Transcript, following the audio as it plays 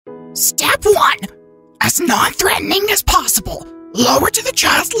Step 1. As non-threatening as possible, lower to the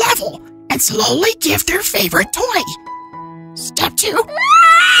child's level and slowly give their favorite toy. Step 2. Retreat.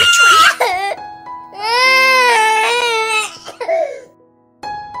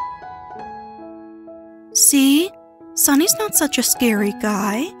 See? Sonny's not such a scary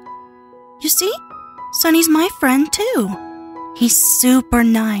guy. You see? Sonny's my friend too. He's super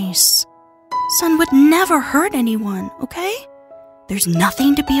nice. Son would never hurt anyone, okay? There's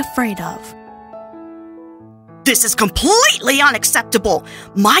nothing to be afraid of. This is completely unacceptable.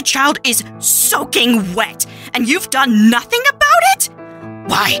 My child is soaking wet, and you've done nothing about it?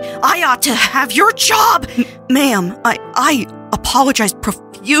 Why, I ought to have your job. Ma'am, I apologize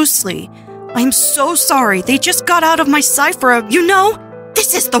profusely. I'm so sorry. They just got out of my cipher. You know,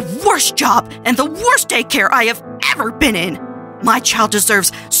 this is the worst job and the worst daycare I have ever been in. My child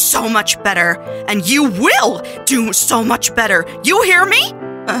deserves so much better, and you will do so much better. You hear me?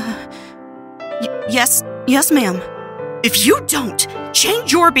 Yes, ma'am. If you don't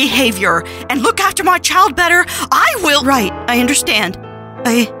change your behavior and look after my child better, I will— Right, I understand.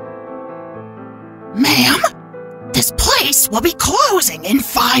 Ma'am, this place will be closing in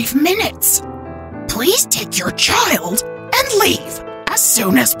 5 minutes. Please take your child and leave as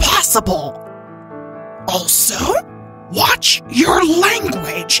soon as possible. Also, watch your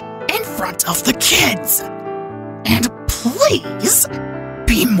language in front of the kids. And please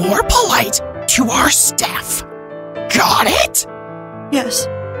be more polite to our staff. Got it? Yes.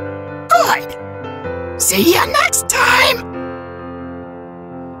 Good. See ya next time.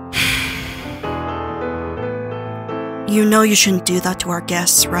 You know you shouldn't do that to our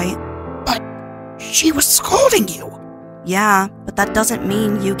guests, right? But she was scolding you. Yeah, but that doesn't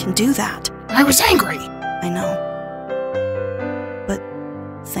mean you can do that. I was angry. I know. But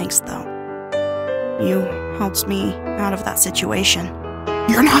thanks, though. You helped me out of that situation.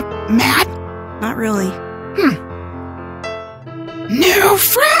 You're not mad? Not really. New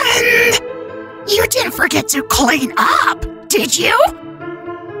friend! You didn't forget to clean up, did you?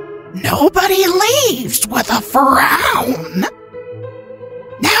 Nobody leaves with a frown.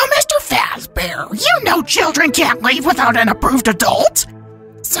 Now, Mr. Fazbear, you know children can't leave without an approved adult.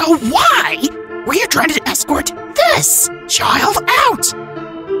 So why were you trying to escort this child out?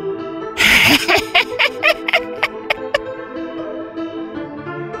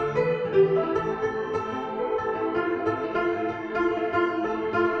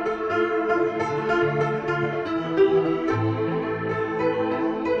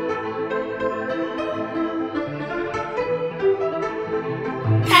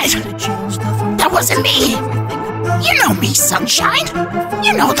 That wasn't me. You know me, Sunshine.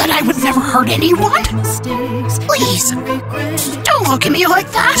 You know that I would never hurt anyone. Please, don't look at me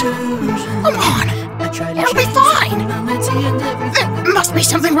like that. Come on, it'll be fine. There must be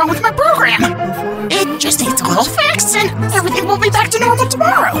something wrong with my program. It just needs a little fix, and everything will be back to normal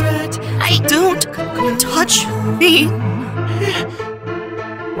tomorrow. Don't touch me.